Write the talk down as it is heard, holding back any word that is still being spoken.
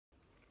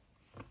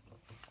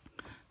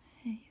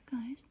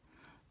Guys,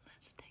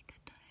 let's take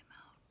a time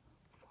out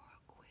for a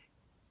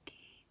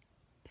quickie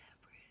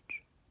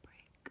beverage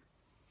break.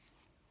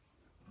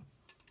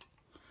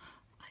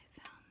 I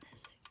found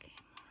this at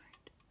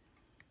Kmart.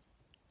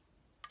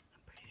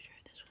 I'm pretty sure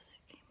this was at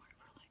Kmart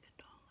for like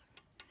 $1.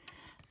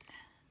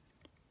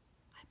 And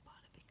I bought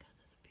it because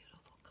of the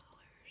beautiful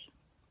colors,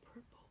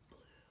 purple,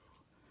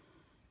 blue,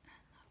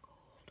 and the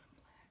gold and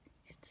black.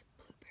 It's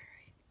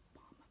blueberry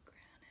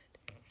pomegranate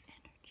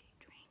energy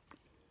drink.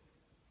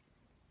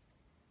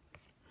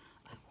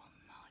 I will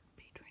not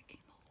be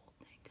drinking the whole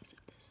thing because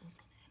if this is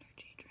an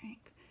energy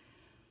drink,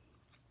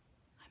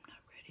 I'm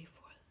not ready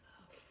for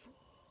the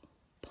full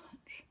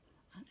punch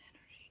an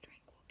energy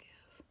drink will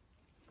give.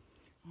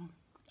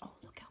 Oh,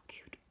 look how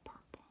cute.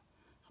 Purple.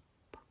 A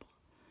purple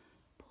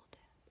pull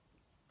tab.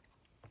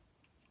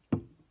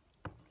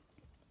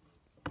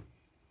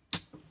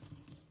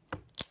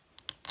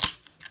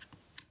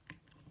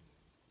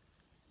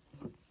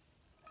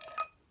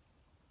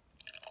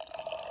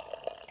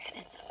 And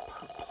it's a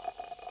purple.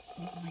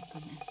 Oh my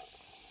goodness.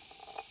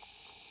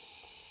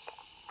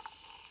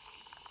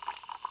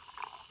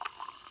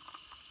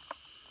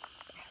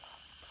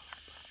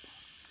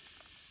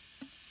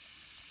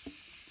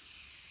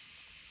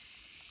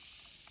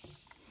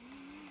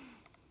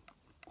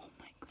 Oh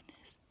my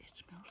goodness, it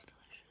smells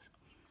delicious.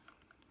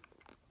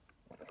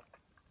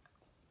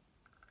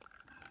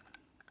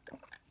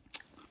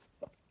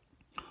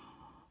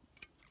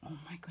 Oh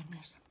my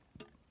goodness.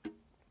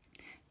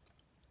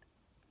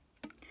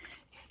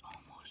 It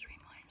almost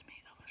reminds me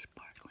of a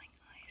sparkling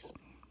ice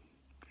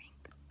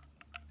drink.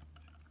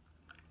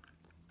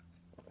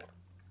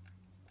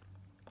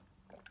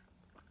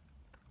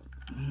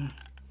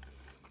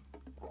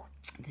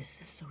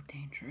 This is so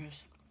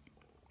dangerous.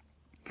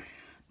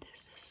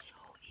 This is so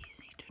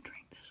easy to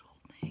drink this whole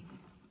thing.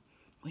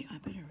 Wait, I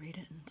better read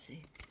it and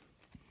see.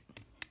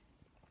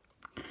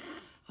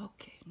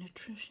 Okay,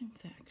 nutrition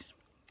facts.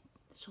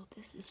 So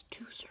this is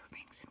 2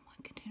 servings in 1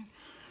 container.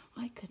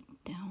 I could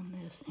down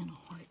this in a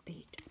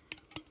heartbeat.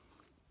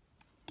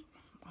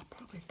 I'll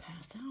probably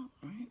pass out,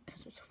 right?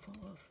 Because it's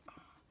full of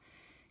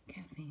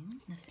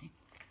caffeine. Let's see.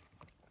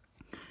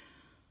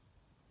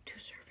 2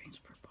 servings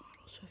per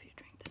bottle. So if you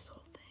drink this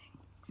whole thing,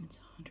 it's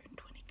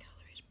 120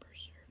 calories per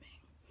serving.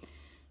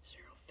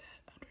 0 fat,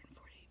 140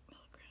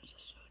 milligrams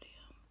of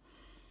sodium.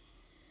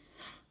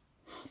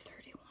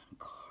 31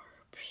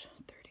 carbs,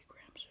 30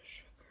 grams of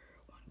sugar,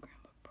 1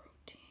 gram of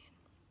protein.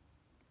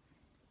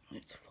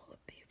 It's full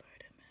of B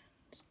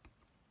vitamins.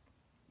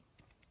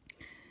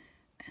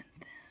 And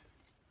then,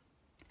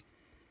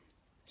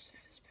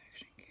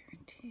 satisfaction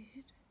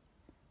guaranteed,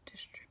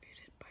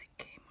 distributed by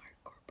Kmart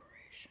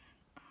Corporation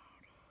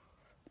out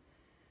of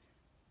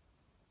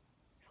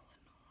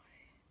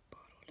Illinois,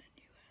 bottled in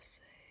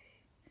USA.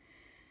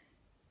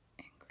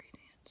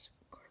 Ingredients: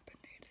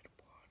 carbonated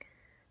water,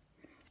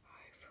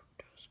 high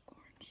fructose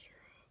corn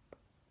syrup,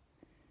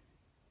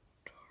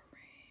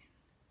 taurine,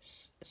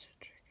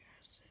 citric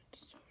acid,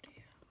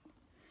 sodium,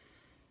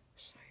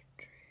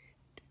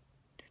 citrate,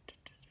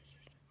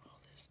 all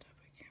this stuff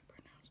I can't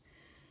pronounce.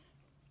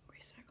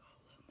 Recycle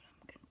aluminum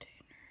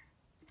container.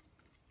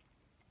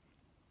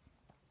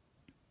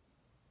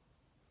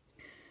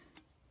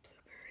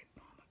 Blueberry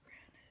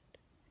pomegranate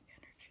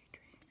energy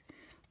drink.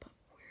 But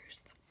where's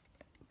the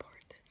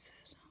part that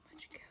says how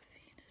much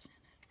caffeine is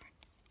in it?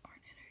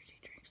 Aren't energy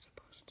drinks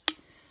supposed to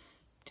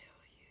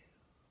tell you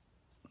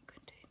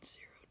contains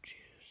 0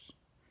 juice?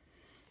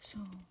 So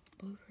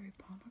blueberry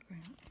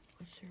pomegranate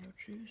with 0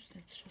 juice,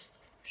 that's just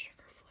the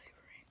sugar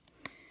flavoring.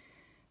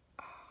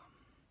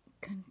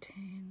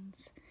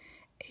 Contains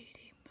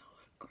 80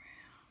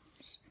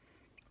 milligrams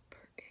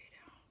per 8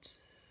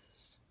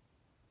 ounces.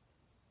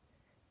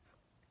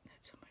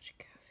 That's how much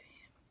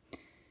caffeine.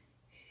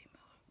 80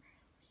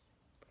 milligrams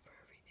for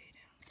every 8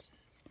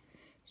 ounces.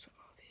 So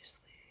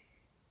obviously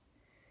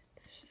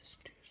this is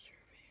 2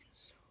 servings,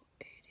 so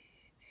 80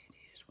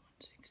 is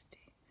 160.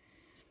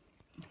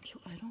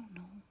 So I don't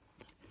know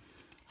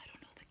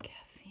the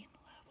caffeine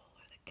level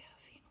or the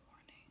caffeine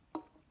warning.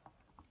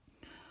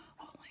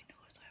 All I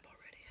know is I've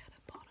already had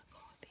a pot of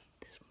coffee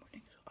this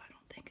morning, so I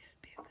don't think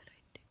it'd be a good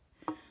idea.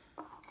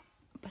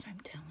 But I'm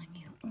telling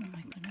you, oh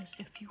my goodness,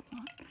 if you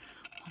want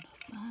a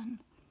fun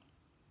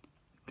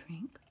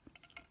drink,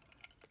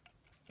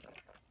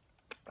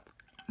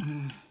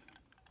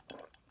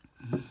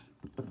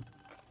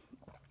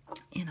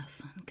 in a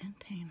fun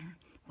container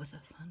with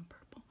a fun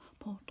purple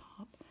pull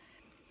top,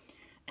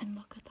 and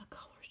look at the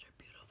colors, they're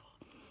beautiful.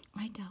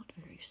 I doubt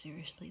very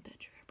seriously that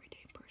your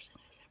everyday person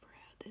has ever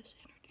had this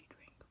energy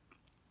drink.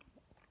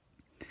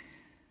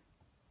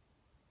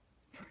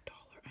 For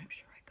 $1, I'm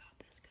sure I got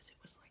this because it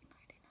was like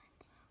 99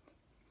 cents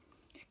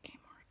at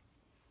Kmart.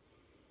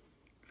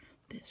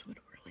 This would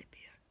really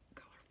be a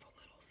colorful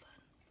little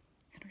fun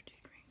energy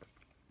drink.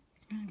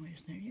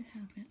 Anyways, there you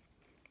have it.